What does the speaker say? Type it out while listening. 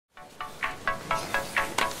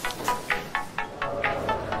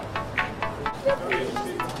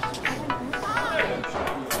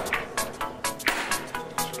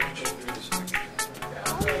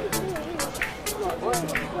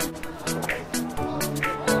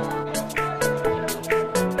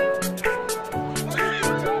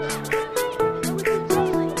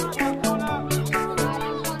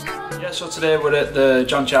today we're at the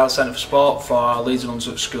John Child Centre for Sport for our Leeds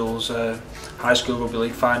Hunslet schools high school rugby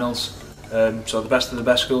league finals. So the best of the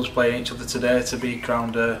best schools playing each other today to be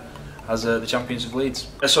crowned as the champions of Leeds.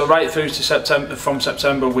 So right through to September, from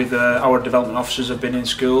September, with our development officers have been in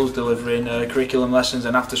schools delivering curriculum lessons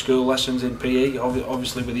and after school lessons in PE,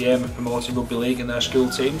 obviously with the aim of promoting rugby league in their school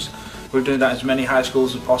teams. We're doing that in as many high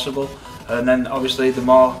schools as possible, and then obviously the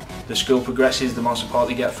more the school progresses, the more support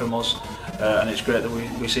they get from us, and it's great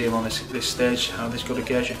that we see them on this stage on this good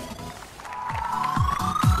occasion.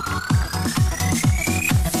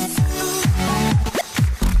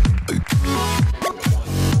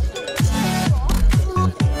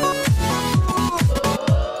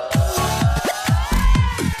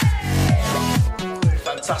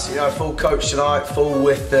 Fantastic, full coach tonight, full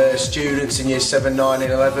with students in years 7, 9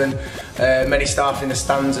 and 11, many staff in the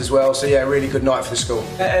stands as well, so yeah, really good night for the school.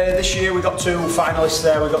 This year we've got 2 finalists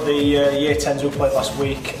there. We've got the year 10s who played last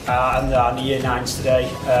week and the year 9s today,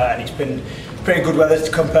 and it's been pretty good weather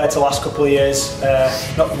compared to the last couple of years.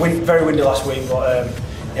 Very windy last week, but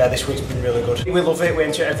yeah, this week's been really good. We love it. We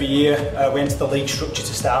enter it every year. We enter the league structure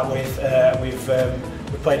to start with.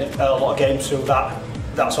 We've played a lot of games through that.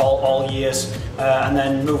 That's all years, and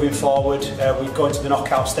then moving forward, we go into the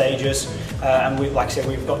knockout stages, and like I said,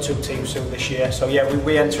 we've got 2 teams through this year. So yeah,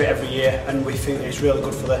 we enter it every year, and we feel it's really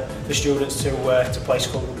good for the students to play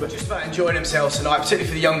school rugby. Just about enjoying themselves tonight, particularly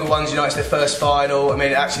for the younger ones. You know, it's their first final. I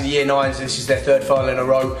mean, actually, the year 9s, this is their 3rd final in a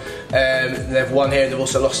row. They've won here, they've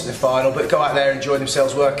also lost in the final. But go out there, enjoy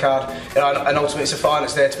themselves, work hard, and ultimately, it's a final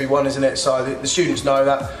that's there to be won, isn't it? So the students know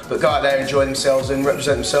that. But go out there, enjoy themselves, and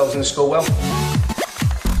represent themselves in the school well.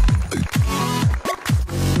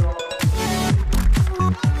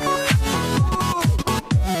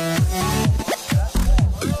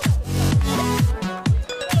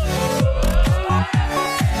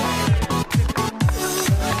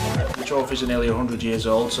 The trophies are nearly 100 years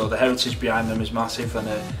old, so the heritage behind them is massive, and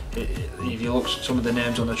if you look at some of the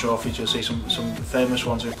names on the trophies, you'll see some famous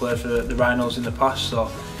ones who've played for the Rhinos in the past,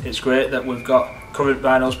 so it's great that we've got current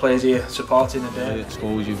Rhinos players here supporting the day. At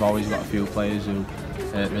schools you've always got a few players who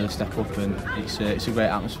really step up, and it's a great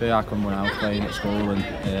atmosphere. I come when I was playing at school, and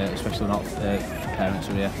especially when parents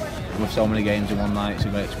are here. And with so many games in one night, it's a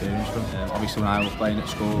great experience for them. Obviously when I was playing at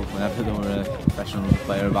school, whenever there were a professional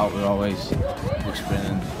player about, we were always whispering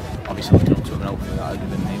and obviously looking up to them and hopefully that would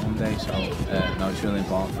be me one day. So no, it's really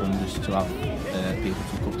important for them just to have people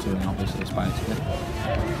to look up to and obviously aspire to be.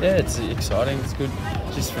 Yeah, it's exciting, it's good.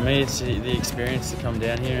 Just for me, it's the experience to come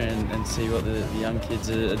down here and see what the young kids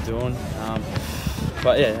are doing.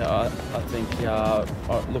 But yeah, I think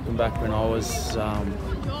looking back when I was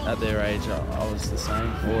at their age, I was the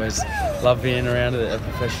same. Always loved being around a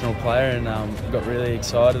professional player, and got really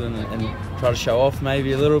excited and try to show off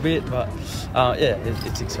maybe a little bit. But yeah,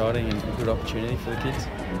 it's exciting and a good opportunity for the kids.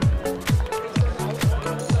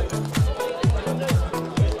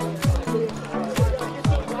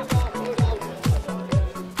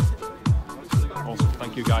 Awesome,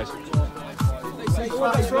 thank you guys.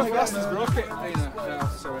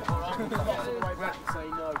 Sorry.